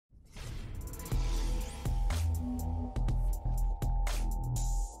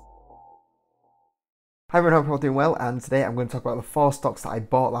Hi everyone, hope you're all doing well, and today I'm going to talk about the 4 stocks that I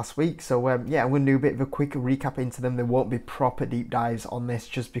bought last week. So yeah, I'm going to do a bit of a quick recap into them. There won't be proper deep dives on this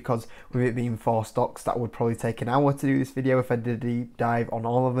just because with it being 4 stocks, that would probably take an hour to do this video if I did a deep dive on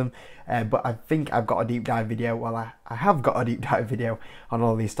all of them. But I think I've got a deep dive video, well I have got a deep dive video on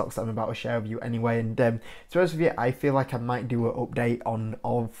all these stocks that I'm about to share with you anyway. And to be honest with you, I feel like I might do an update on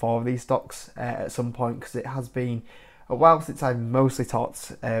all 4 of these stocks at some point because it has been a while since I've mostly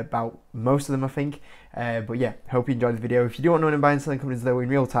talked about most of them, I think. But yeah, hope you enjoyed the video. If you do want to know when buying and selling companies though in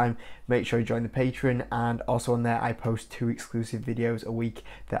real time, make sure you join the Patreon, and also on there I post 2 exclusive videos a week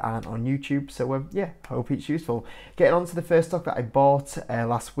that aren't on YouTube. So yeah, hope it's useful. Getting on to the first stock that I bought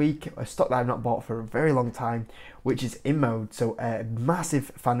last week, a stock that I've not bought for a very long time, which is InMode. So a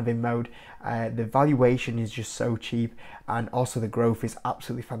massive fan of InMode. The valuation is just so cheap, and also the growth is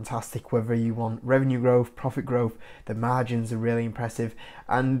absolutely fantastic. Whether you want revenue growth, profit growth, the margins are really impressive,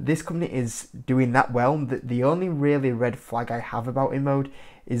 and this company is doing that well. That the only really red flag I have about InMode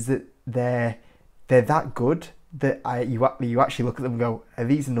is that they're that good that you actually look at them and go, are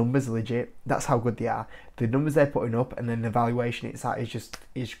these numbers legit? That's how good they are. The numbers they're putting up, and then the valuation it's at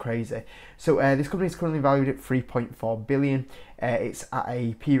is crazy. So this company is currently valued at 3.4 billion. It's at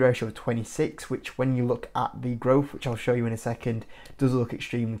a P ratio of 26, which when you look at the growth, which I'll show you in a second, does look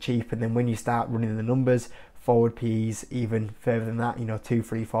extremely cheap. And then when you start running the numbers, forward P's even further than that, 2,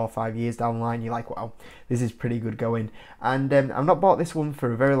 3, 4, 5 years down the line, you're like, wow, this is pretty good going. And I've not bought this one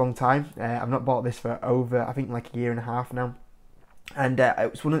for a very long time. I've not bought this for over, I think, like a year and a half now. And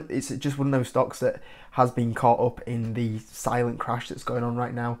it's just one of those stocks that has been caught up in the silent crash that's going on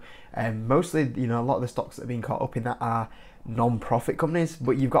right now. Mostly, a lot of the stocks that have been caught up in that are non-profit companies,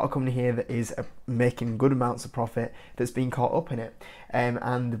 but you've got a company here that is making good amounts of profit that's been caught up in it.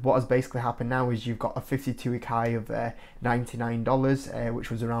 And what has basically happened now is you've got a 52-week high of $99, which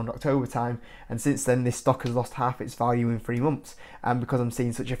was around October time, and since then this stock has lost half its value in 3 months. And because I'm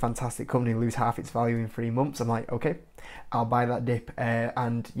seeing such a fantastic company lose half its value in 3 months, I'm like, okay, I'll buy that dip.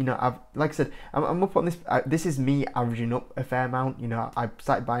 And like I said, I'm up on this. This is me averaging up a fair amount. I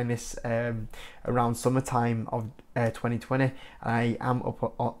started buying this around summertime of 2020, and I am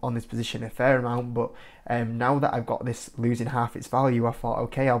up on this position a fair amount. But now that I've got this losing half its value, I thought,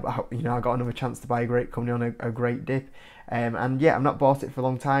 okay, I got another chance to buy a great company on a great dip. And yeah, I've not bought it for a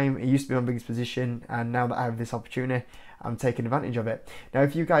long time. It used to be my biggest position, and now that I have this opportunity, I'm taking advantage of it. Now,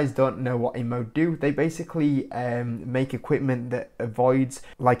 if you guys don't know what InMode do, they basically make equipment that avoids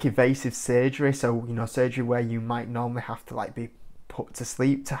like invasive surgery. So surgery where you might normally have to like be put to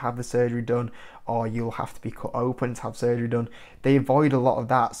sleep to have the surgery done, or you'll have to be cut open to have surgery done. They avoid a lot of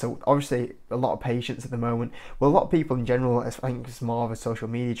that. So obviously a lot of patients at the moment, well, a lot of people in general, I think it's more of a social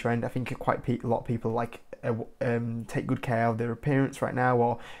media trend. I think a lot of people like take good care of their appearance right now,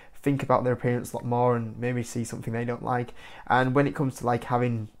 or think about their appearance a lot more and maybe see something they don't like. And when it comes to like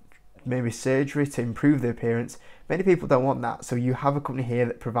having maybe surgery to improve their appearance, many people don't want that. So you have a company here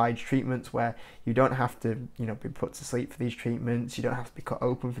that provides treatments where you don't have to be put to sleep for these treatments, you don't have to be cut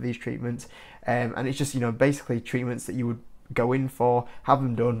open for these treatments, and it's just basically treatments that you would go in for, have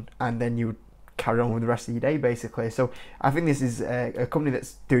them done, and then you would carry on with the rest of your day basically. So I think this is a company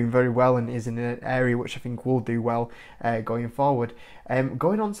that's doing very well and is in an area which I think will do well going forward.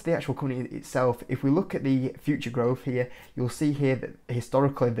 Going on to the actual company itself, if we look at the future growth here, you'll see here that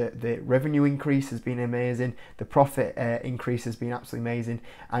historically the revenue increase has been amazing, the profit increase has been absolutely amazing,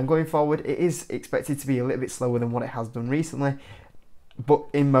 and going forward it is expected to be a little bit slower than what it has done recently.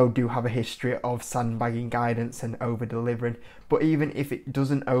 But InMode do have a history of sandbagging guidance and over-delivering. But even if it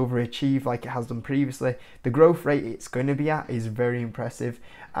doesn't overachieve like it has done previously, the growth rate it's going to be at is very impressive.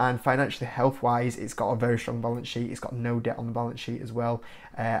 And financially, health-wise, it's got a very strong balance sheet. It's got no debt on the balance sheet as well.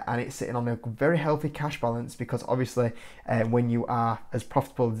 And it's sitting on a very healthy cash balance because obviously when you are as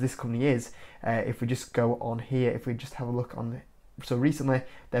profitable as this company is, if we just go on here, if we just have a look on the so recently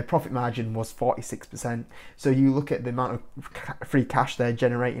their profit margin was 46%. So you look at the amount of free cash they're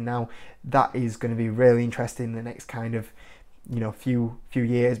generating now, that is going to be really interesting in the next kind of few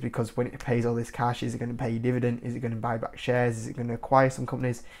years, because when it pays all this cash, is it going to pay a dividend, is it going to buy back shares, is it going to acquire some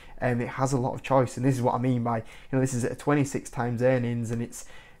companies? It has a lot of choice, and this is what I mean by this is at 26 times earnings, and it's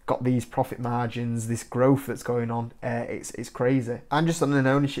got these profit margins, this growth that's going on. It's crazy. And just on an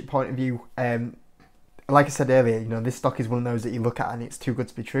ownership point of view, like I said earlier, this stock is one of those that you look at and it's too good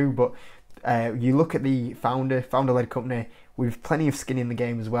to be true. But you look at the founder-led company with plenty of skin in the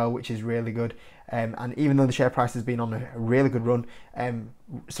game as well, which is really good. And even though the share price has been on a really good run,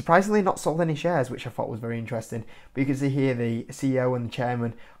 surprisingly not sold any shares, which I thought was very interesting. But you can see here the CEO and the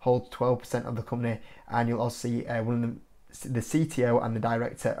chairman hold 12% of the company, and you'll also see one of the the CTO and the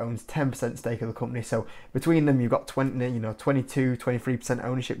director owns 10% stake of the company. So between them, you've got 23%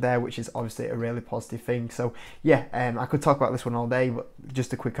 ownership there, which is obviously a really positive thing. So yeah, I could talk about this one all day, but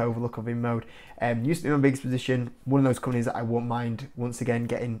just a quick overlook of InMode. Used to be my biggest position, one of those companies that I won't mind once again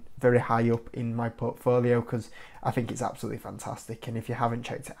getting very high up in my portfolio, because I think it's absolutely fantastic. And if you haven't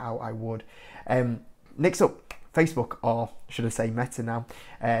checked it out, I would. Next up, Facebook, or should I say Meta now,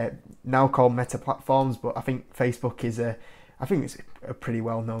 now called Meta Platforms, but I think Facebook is I think it's a pretty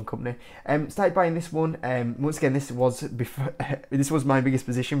well-known company. Started buying this one. Once again, this was before, this was my biggest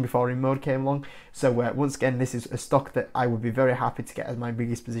position before InMode came along. So once again, this is a stock that I would be very happy to get as my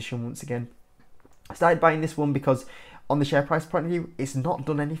biggest position once again. I started buying this one because on the share price point of view, it's not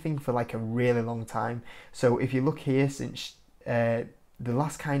done anything for like a really long time. So if you look here, since the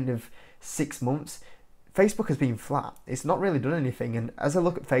last kind of 6 months, Facebook has been flat. It's not really done anything. And as I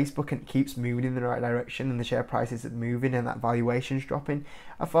look at Facebook and it keeps moving in the right direction and the share price is moving and that valuation's dropping,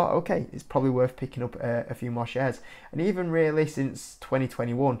 I thought, okay, it's probably worth picking up a few more shares. And even really since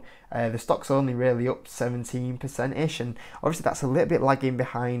 2021, the stock's only really up 17%-ish. And obviously that's a little bit lagging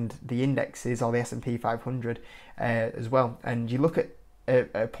behind the indexes or the S&P 500 as well. And you look at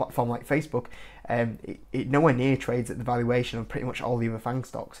a platform like Facebook, it nowhere near trades at the valuation of pretty much all the other FANG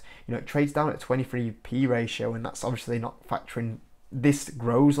stocks. You know, it trades down at 23p ratio, and that's obviously not factoring. This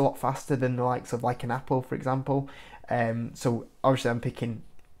grows a lot faster than the likes of like an Apple, for example. So obviously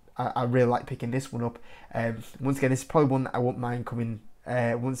I really like picking this one up. Once again, this is probably one that I won't mind coming.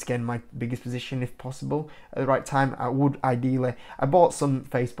 Once again, my biggest position if possible at the right time. I would ideally, I bought some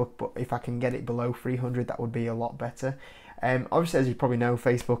Facebook, but if I can get it below 300, that would be a lot better. Obviously, as you probably know,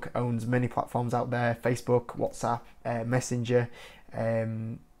 Facebook owns many platforms out there: Facebook, WhatsApp, Messenger,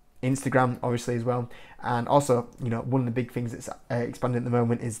 Instagram, obviously as well. And also, you know, one of the big things that's expanding at the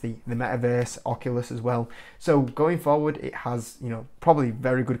moment is the metaverse, Oculus as well. So going forward, it has, you know, probably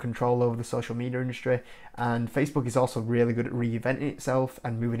very good control over the social media industry. And Facebook is also really good at reinventing itself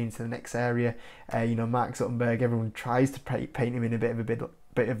and moving into the next area. You know, Mark Zuckerberg, everyone tries to paint him in a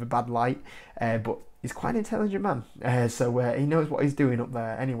bit of a bad light, but he's quite an intelligent man, so he knows what he's doing up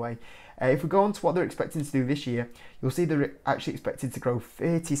there anyway. If we go on to what they're expecting to do this year, you'll see they're actually expected to grow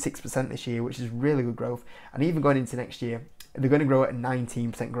 36% this year, which is really good growth. And even going into next year, they're going to grow at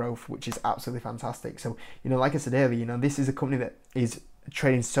 19% growth, which is absolutely fantastic. So, you know, like I said earlier, you know, this is a company that is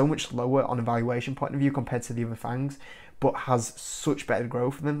trading so much lower on a valuation point of view compared to the other FANGs, but has such better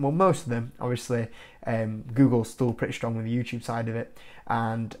growth than them. Well, most of them, obviously, Google's still pretty strong with the YouTube side of it,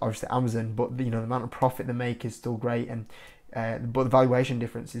 and obviously Amazon, but you know, the amount of profit they make is still great, and but the valuation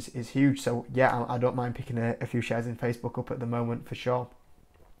difference is huge. So yeah, I don't mind picking a few shares in Facebook up at the moment for sure.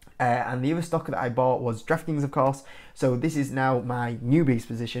 And the other stock that I bought was DraftKings, of course. So this is now my new biggest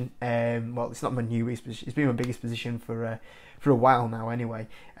position. Well, it's not my new biggest position. It's been my biggest position for a while now. Anyway,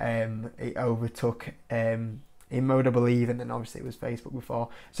 it overtook InMode, I believe, and then obviously it was Facebook before.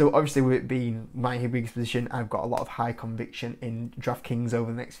 So obviously with it being my biggest position, I've got a lot of high conviction in DraftKings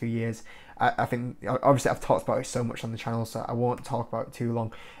over the next few years. I think obviously I've talked about it so much on the channel, so I won't talk about it too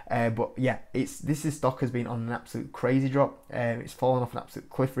long. But yeah, this stock has been on an absolute crazy drop. It's fallen off an absolute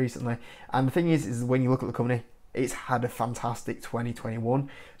cliff recently. And the thing is when you look at the company, it's had a fantastic 2021.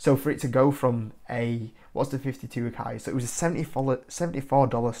 So for it to go from what's the 52-week high? So it was a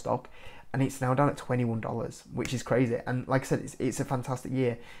 $74 stock, and it's now down at $21, which is crazy. And like I said, it's a fantastic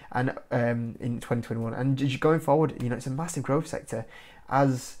year, and in 2021. And just going forward, you know, it's a massive growth sector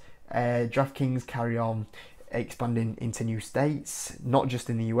as DraftKings carry on expanding into new states, not just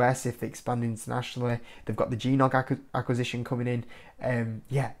in the US. If they expand internationally, they've got the GNOG acquisition coming in.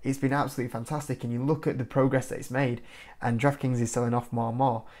 Yeah, it's been absolutely fantastic. And you look at the progress that it's made, and DraftKings is selling off more and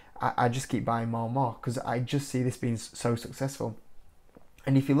more. I just keep buying more and more because I just see this being so successful.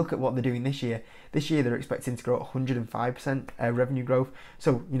 And if you look at what they're doing this year they're expecting to grow at 105% revenue growth.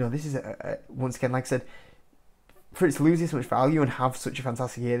 So, you know, this is, once again, like I said, for it to lose this much value and have such a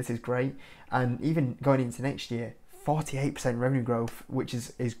fantastic year, this is great. And even going into next year, 48% revenue growth, which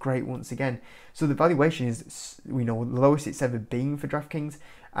is great once again. So the valuation is, you know, the lowest it's ever been for DraftKings.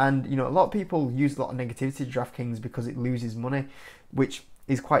 And, you know, a lot of people use a lot of negativity to DraftKings because it loses money, which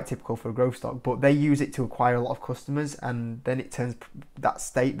is quite typical for a growth stock, but they use it to acquire a lot of customers, and then it turns that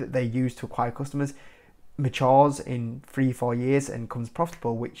state that they use to acquire customers matures in 3-4 years and becomes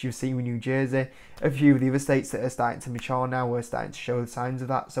profitable, which you've seen with New Jersey. A few of the other states that are starting to mature now are starting to show the signs of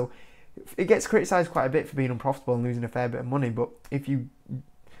that. So it gets criticised quite a bit for being unprofitable and losing a fair bit of money, but if you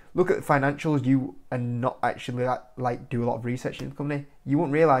look at the financials, you and not actually like do a lot of research in the company, you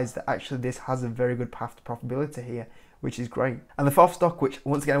won't realise that actually this has a very good path to profitability here, which is great. And the fourth stock, which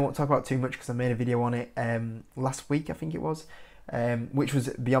once again I won't talk about too much because I made a video on it last week, I think it was, which was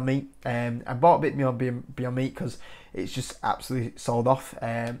Beyond Meat. I bought a bit more Beyond Meat because it's just absolutely sold off.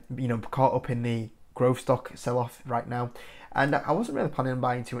 You know, caught up in the growth stock sell-off right now, and I wasn't really planning on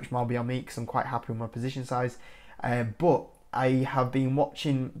buying too much more Beyond Meat because I'm quite happy with my position size. But I have been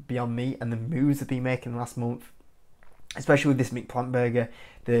watching Beyond Meat and the moves they've been making last month, especially with this meat plant burger.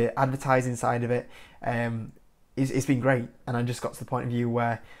 The advertising side of it, it's been great, and I just got to the point of view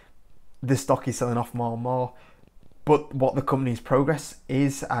where the stock is selling off more and more. But what the company's progress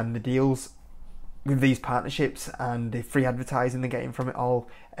is, and the deals with these partnerships and the free advertising they're getting from it all,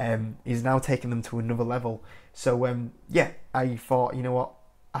 is now taking them to another level. So yeah, I thought, you know what,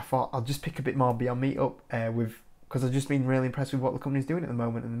 I'll just pick a bit more Beyond Meat up because I've just been really impressed with what the company's doing at the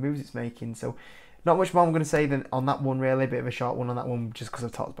moment and the moves it's making. So not much more I'm going to say than on that one, really. A bit of a short one on that one, just because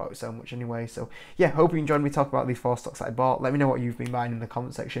I've talked about it so much anyway. So yeah, hope you enjoyed me talk about these 4 stocks that I bought. Let me know what you've been buying in the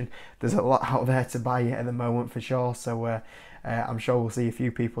comment section. There's a lot out there to buy at the moment for sure. So I'm sure we'll see a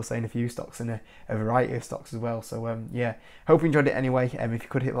few people saying a few stocks and a variety of stocks as well. So yeah, hope you enjoyed it anyway. If you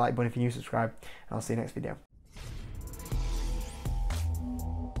could hit the like button if you're new, subscribe, and I'll see you next video.